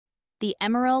The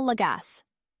Emeril Lagasse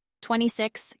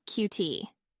 26 QT.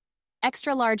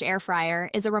 Extra large air fryer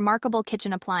is a remarkable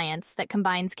kitchen appliance that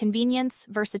combines convenience,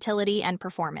 versatility, and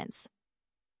performance.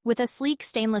 With a sleek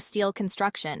stainless steel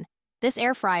construction, this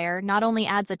air fryer not only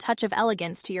adds a touch of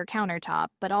elegance to your countertop,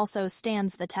 but also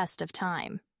stands the test of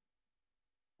time.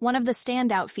 One of the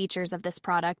standout features of this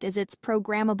product is its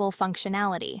programmable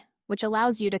functionality, which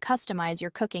allows you to customize your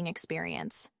cooking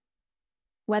experience.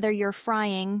 Whether you're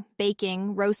frying,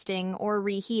 baking, roasting, or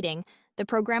reheating, the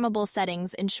programmable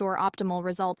settings ensure optimal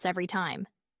results every time.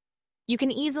 You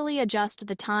can easily adjust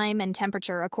the time and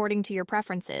temperature according to your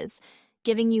preferences,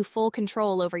 giving you full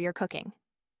control over your cooking.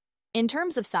 In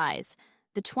terms of size,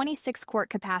 the 26-quart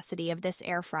capacity of this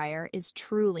air fryer is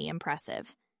truly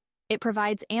impressive. It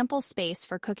provides ample space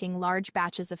for cooking large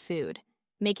batches of food,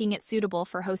 making it suitable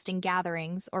for hosting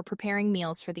gatherings or preparing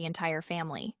meals for the entire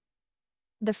family.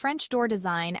 The French door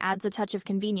design adds a touch of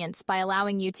convenience by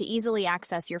allowing you to easily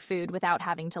access your food without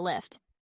having to lift.